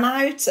plan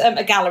out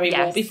a gallery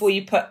wall before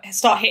you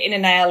start hitting a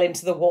nail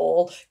into the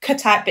wall.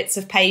 Cut out bits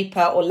of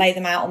paper or lay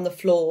them out on the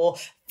floor.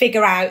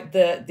 Figure out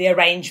the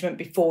arrangement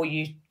before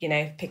you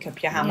pick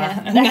up your hammer.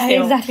 Yeah, that's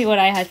exactly what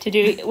I had to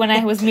do when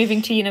I was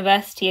moving to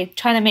university.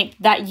 Trying to make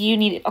that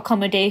uni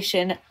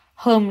accommodation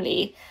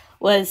homely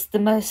was the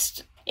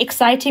most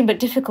exciting but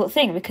difficult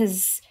thing,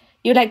 because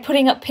you're like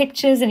putting up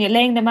pictures and you're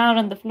laying them out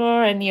on the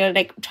floor, and you're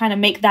like trying to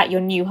make that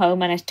your new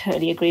home. And I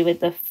totally agree with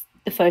the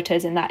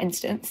photos in that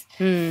instance.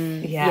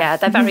 Yeah,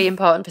 they're very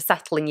important for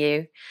settling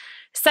you.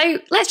 So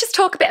let's just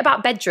talk a bit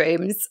about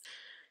bedrooms.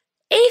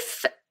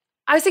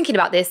 I was thinking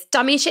about this,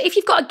 Dharmisha, if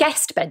you've got a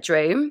guest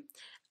bedroom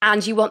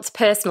and you want to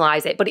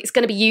personalise it, but it's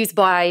going to be used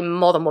by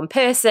more than one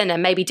person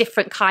and maybe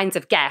different kinds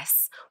of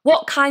guests,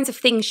 what kinds of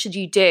things should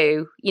you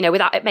do,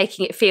 without it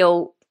making it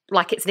feel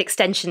like it's an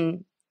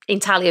extension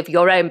entirely of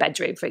your own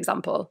bedroom, for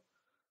example?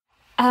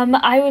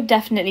 I would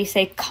definitely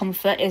say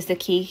comfort is the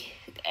key.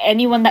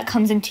 Anyone that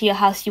comes into your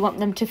house, you want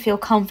them to feel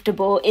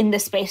comfortable in the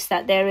space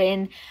that they're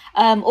in.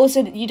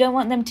 Also, you don't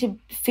want them to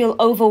feel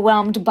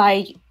overwhelmed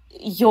by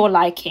your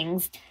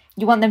likings.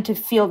 You want them to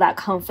feel that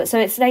comfort. So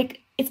it's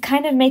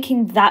kind of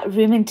making that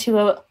room into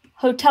a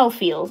hotel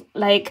feel.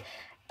 Like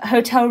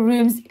hotel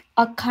rooms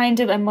are kind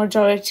of a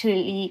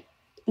majority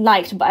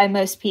liked by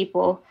most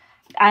people.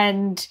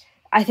 And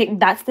I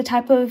think that's the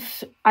type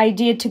of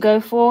idea to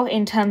go for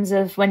in terms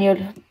of when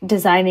you're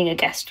designing a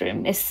guest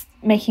room. It's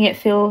making it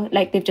feel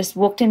like they've just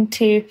walked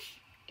into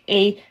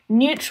a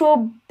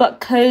neutral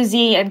but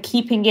cozy, and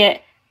keeping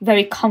it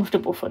very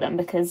comfortable for them,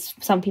 because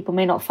some people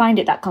may not find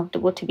it that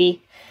comfortable to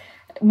be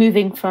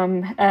moving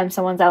from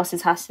someone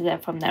else's house to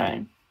from their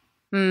own.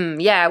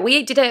 Yeah,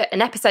 we did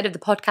an episode of the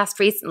podcast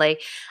recently,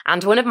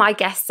 and one of my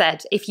guests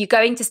said if you're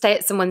going to stay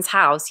at someone's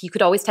house, you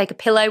could always take a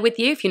pillow with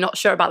you if you're not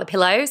sure about the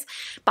pillows.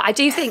 But I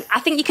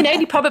think you can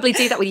only probably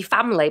do that with your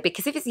family,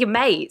 because if it's your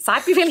mates,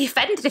 I'd be really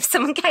offended if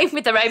someone came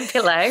with their own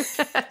pillow.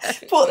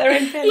 Bought their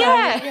own pillow.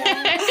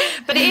 Yeah.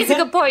 But it is a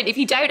good point. If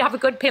you don't have a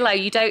good pillow,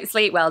 you don't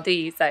sleep well, do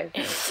you? So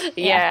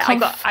yeah,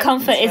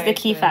 comfort is the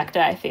key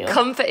factor, I feel.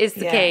 Comfort is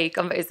the key.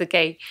 Comfort is the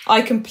key.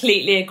 I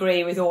completely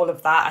agree with all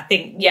of that.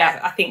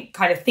 I think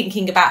kind of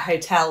thinking about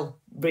hotel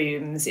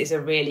rooms is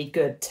a really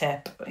good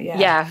tip.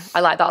 Yeah, I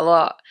like that a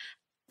lot.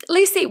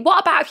 Lucy,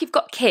 what about if you've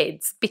got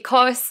kids?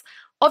 Because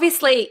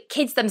obviously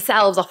kids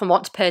themselves often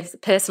want to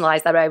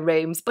personalise their own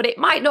rooms, but it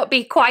might not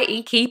be quite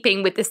in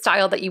keeping with the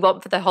style that you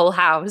want for the whole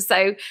house.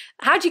 So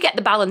how do you get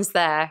the balance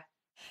there?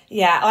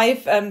 Yeah,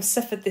 I've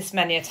suffered this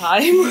many a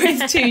time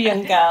with two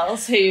young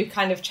girls who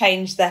kind of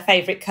change their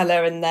favourite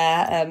colour and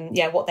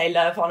their, what they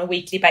love on a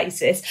weekly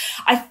basis.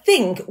 I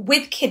think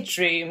with kids'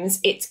 rooms,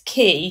 it's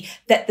key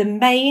that the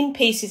main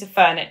pieces of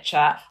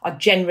furniture are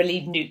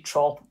generally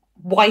neutral.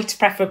 White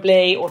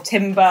preferably, or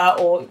timber,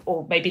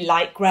 or maybe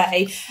light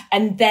grey.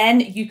 And then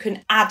you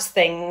can add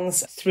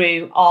things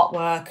through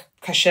artwork,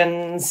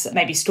 cushions,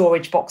 maybe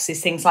storage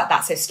boxes, things like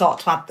that. So start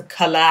to add the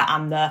colour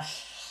and the,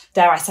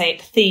 dare I say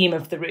it, theme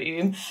of the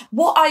room.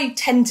 What I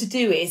tend to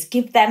do is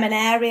give them an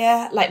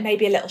area, like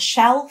maybe a little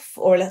shelf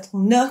or a little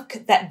nook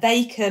that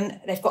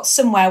they've got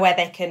somewhere where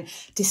they can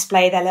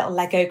display their little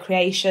Lego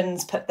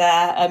creations, put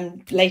their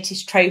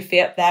latest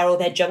trophy up there or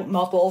their junk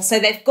model. So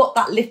they've got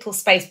that little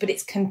space, but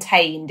it's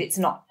contained. It's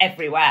not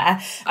everywhere.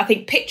 I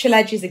think picture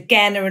ledges,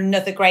 again, are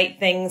another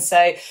great thing.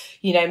 So,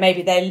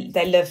 maybe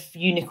they love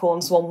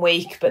unicorns one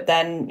week, but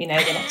then, the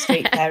next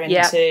week they're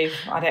into,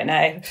 I don't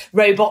know,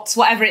 robots,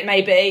 whatever it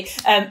may be.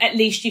 At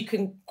least you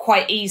can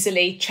quite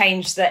easily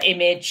change the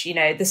image.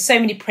 There's so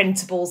many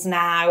printables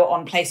now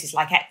on places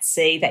like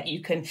Etsy that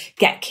you can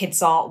get kids'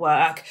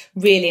 artwork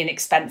really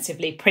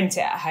inexpensively, print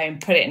it at home,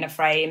 put it in a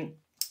frame.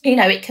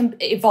 It can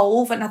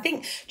evolve. And I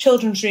think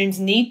children's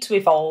rooms need to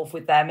evolve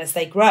with them as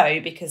they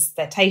grow, because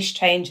their tastes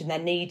change and their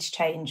needs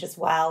change as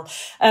well.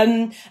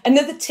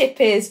 Another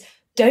tip is,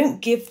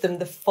 don't give them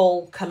the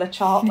full colour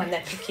chart when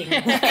they're picking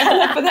the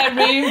colour for their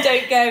room.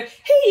 Don't go,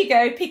 here you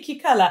go, pick your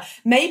colour.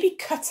 Maybe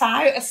cut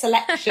out a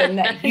selection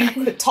that you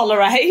could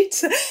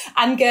tolerate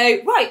and go,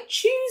 right,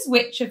 choose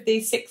which of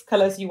these 6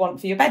 colours you want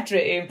for your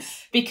bedroom,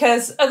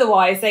 because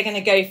otherwise they're going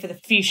to go for the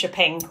fuchsia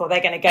pink, or they're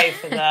going to go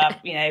for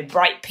the,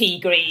 bright pea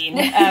green.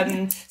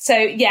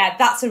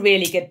 That's a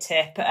really good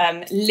tip.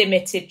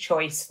 Limited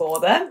choice for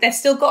them. They've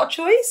still got a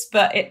choice,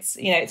 but it's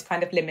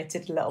kind of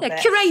limited a little bit.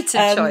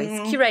 Curated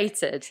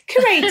choice.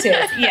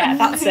 Curated, yeah,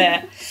 that's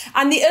it.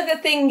 And the other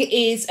thing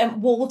is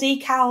wall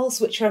decals,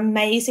 which are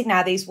amazing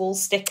now, these wall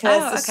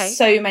stickers. There's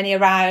so many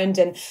around.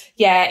 And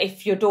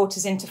if your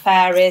daughter's into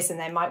fairies and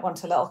they might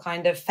want a little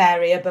kind of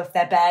fairy above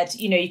their bed,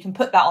 you can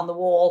put that on the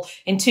wall.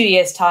 In 2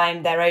 years'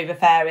 time, they're over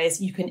fairies.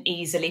 You can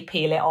easily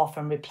peel it off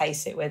and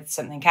replace it with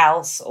something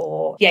else.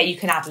 Or, you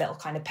can add little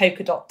kind of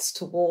polka dots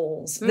to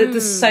walls.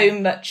 There's so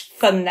much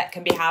fun that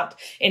can be had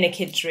in a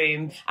kid's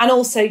room. And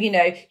also,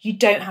 you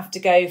don't have to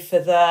go for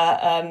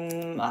the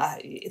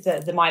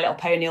My Little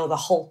Pony or the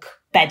Hulk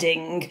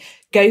bedding.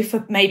 Go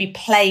for maybe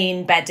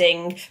plain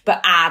bedding,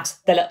 but add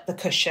the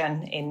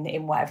cushion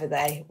in whatever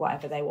they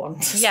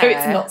want. So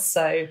it's not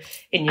so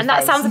in your And that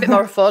face. sounds a bit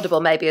more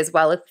affordable maybe as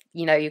well, if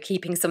you're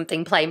keeping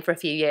something plain for a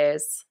few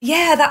years.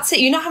 Yeah, that's it.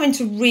 You're not having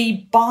to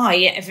re-buy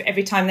it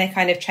every time they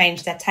kind of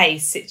change their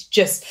tastes. It's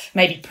just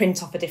maybe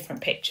print off a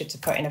different picture to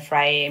put in a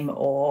frame,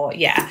 or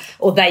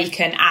they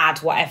can add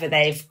whatever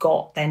they've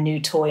got, their new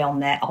toy on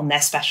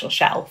their special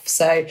shelf.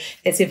 So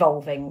it's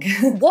evolving.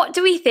 What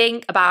do we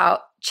think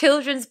about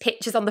children's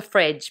pictures on the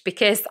fridge?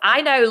 Because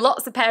I know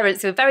lots of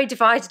parents who are very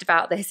divided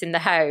about this in the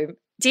home.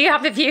 Do you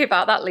have a view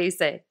about that,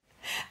 Lucy?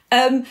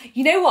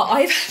 You know what?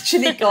 I've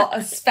actually got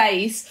a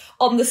space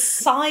on the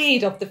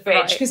side of the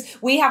fridge, because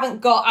we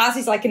haven't got, ours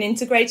is like an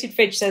integrated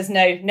fridge. There's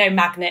no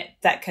magnet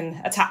that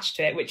can attach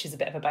to it, which is a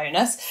bit of a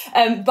bonus.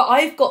 But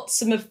I've got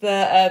some of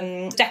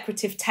the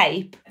decorative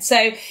tape.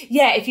 So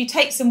if you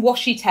take some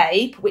washi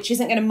tape, which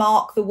isn't going to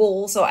mark the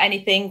walls or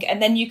anything,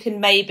 and then you can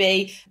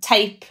maybe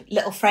tape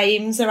little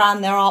frames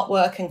around their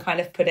artwork and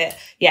kind of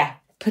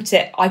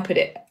I put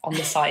it on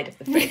the side of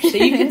the fridge, so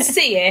you can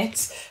see it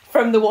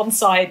from the one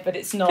side, but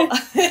it's not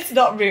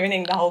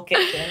ruining the whole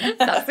kitchen.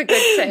 That's a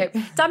good tip.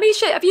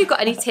 Dharmisha, have you got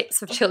any tips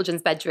for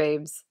children's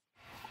bedrooms?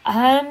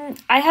 I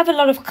have a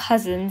lot of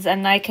cousins,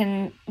 and I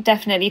can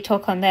definitely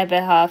talk on their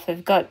behalf.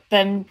 I've got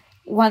them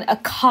a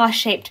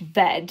car-shaped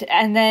bed,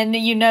 and then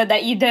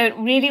that you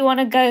don't really want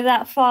to go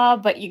that far,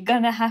 but you're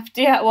gonna have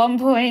to at one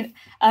point.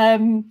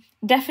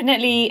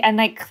 Definitely. And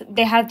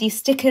they have these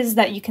stickers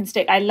that you can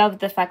stick. I love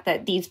the fact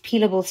that these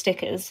peelable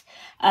stickers,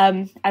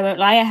 I won't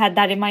lie, I had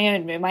that in my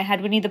own room. I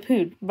had Winnie the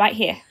Pooh right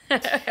here.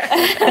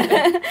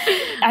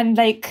 And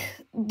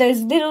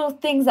those little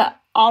things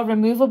that are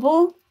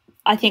removable,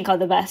 I think are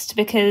the best,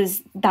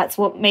 because that's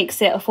what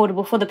makes it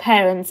affordable for the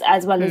parents,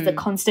 as well as the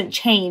constant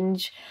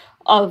change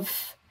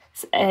of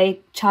a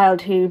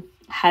child who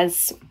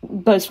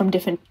goes from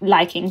different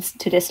likings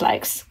to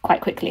dislikes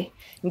quite quickly.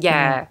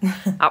 Yeah,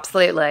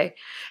 absolutely.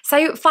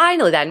 So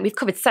finally then, we've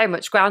covered so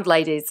much ground,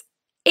 ladies.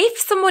 If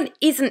someone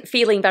isn't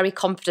feeling very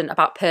confident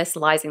about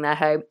personalising their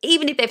home,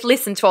 even if they've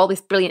listened to all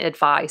this brilliant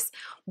advice,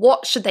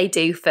 what should they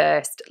do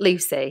first?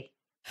 Lucy?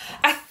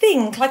 I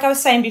think, like I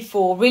was saying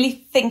before, really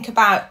think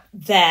about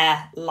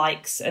their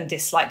likes and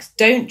dislikes.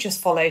 Don't just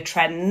follow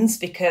trends,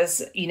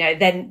 because,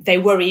 then they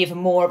worry even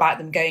more about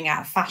them going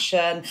out of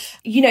fashion.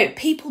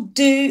 People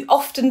do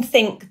often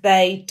think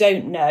they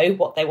don't know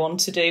what they want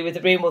to do with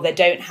the room, or they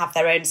don't have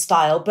their own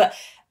style, but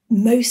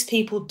most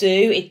people do.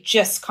 It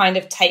just kind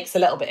of takes a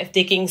little bit of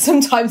digging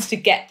sometimes to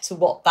get to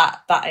what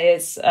that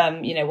is,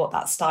 what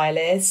that style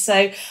is.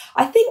 So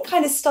I think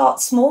kind of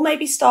start small,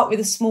 maybe start with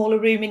a smaller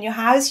room in your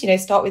house,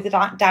 start with the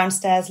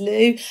downstairs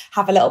loo,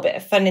 have a little bit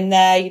of fun in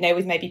there,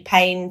 with maybe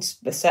paint,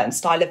 a certain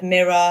style of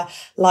mirror,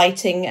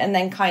 lighting, and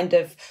then kind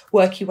of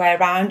work your way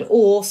around.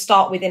 Or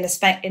start with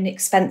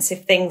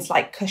inexpensive things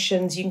like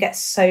cushions. You can get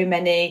so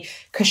many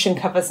cushion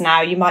covers now.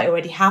 You might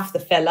already have the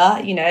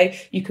filler,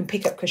 you can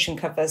pick up cushion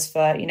covers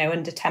for,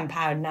 under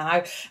 £10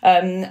 now,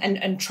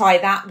 and try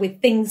that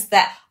with things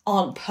that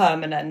aren't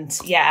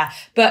permanent. Yeah.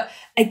 But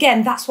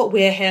again, that's what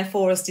we're here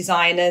for as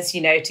designers,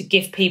 to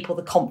give people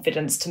the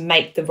confidence to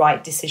make the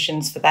right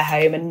decisions for their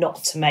home and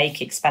not to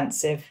make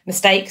expensive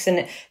mistakes. And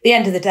at the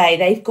end of the day,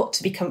 they've got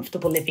to be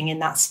comfortable living in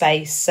that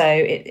space. So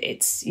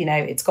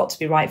it's got to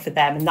be right for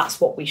them. And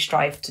that's what we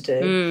strive to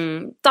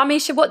do.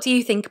 Dharmisha, what do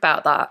you think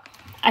about that?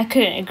 I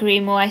couldn't agree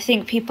more. I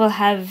think people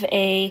have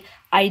a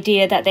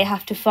idea that they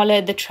have to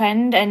follow the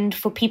trend, and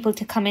for people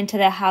to come into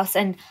their house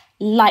and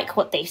like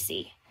what they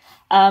see.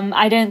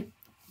 I don't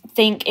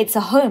think it's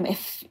a home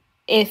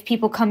if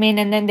people come in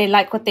and then they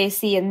like what they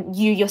see and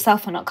you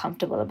yourself are not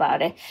comfortable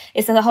about it.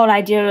 It's the whole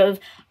idea of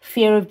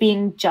fear of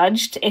being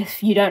judged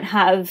if you don't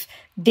have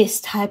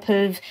this type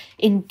of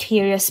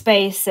interior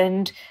space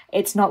and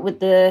it's not with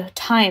the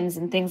times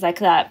and things like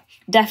that.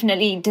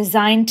 Definitely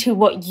design to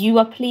what you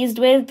are pleased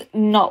with,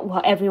 not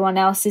what everyone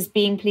else is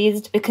being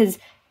pleased, because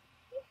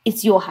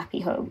it's your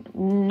happy home,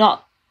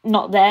 not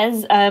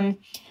theirs.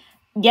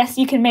 Yes,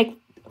 you can make,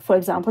 for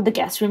example, the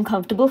guest room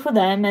comfortable for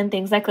them and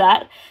things like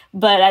that.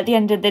 But at the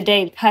end of the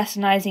day,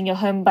 personalising your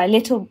home by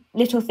little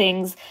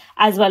things,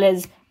 as well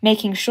as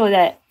making sure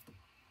that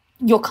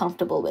you're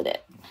comfortable with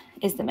it,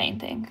 is the main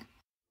thing.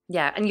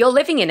 Yeah, and you're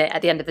living in it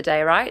at the end of the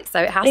day, right? So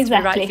it has to be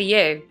right for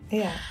you.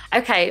 Yeah.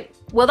 Okay,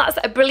 well, that's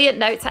a brilliant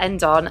note to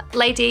end on.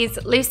 Ladies,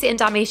 Lucy and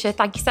Dharmisha,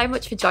 thank you so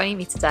much for joining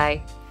me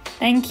today.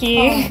 Thank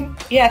you.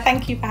 Yeah,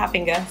 thank you for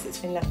having us. It's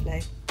been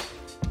lovely.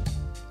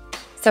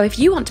 So if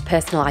you want to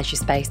personalise your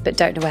space but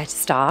don't know where to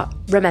start,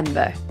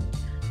 remember,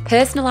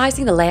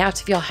 personalising the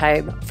layout of your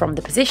home, from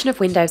the position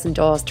of windows and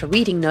doors to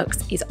reading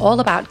nooks, is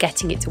all about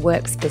getting it to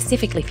work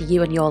specifically for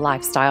you and your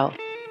lifestyle.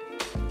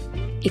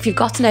 If you've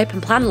got an open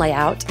plan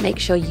layout, make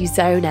sure you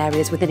zone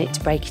areas within it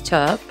to break it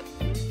up.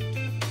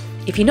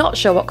 If you're not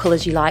sure what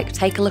colours you like,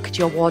 take a look at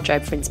your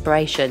wardrobe for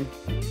inspiration.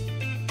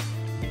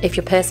 If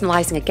you're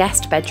personalising a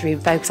guest bedroom,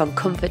 focus on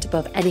comfort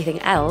above anything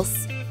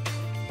else.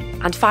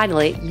 And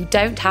finally, you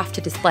don't have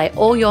to display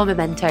all your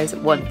mementos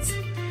at once.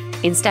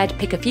 Instead,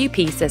 pick a few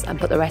pieces and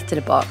put the rest in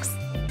a box.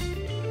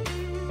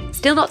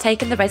 Still not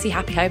taking the Resi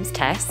Happy Homes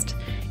test?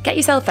 Get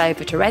yourself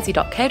over to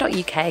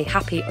resi.co.uk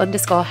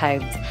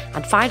happy_homes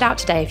and find out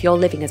today if you're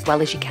living as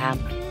well as you can.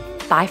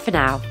 Bye for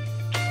now.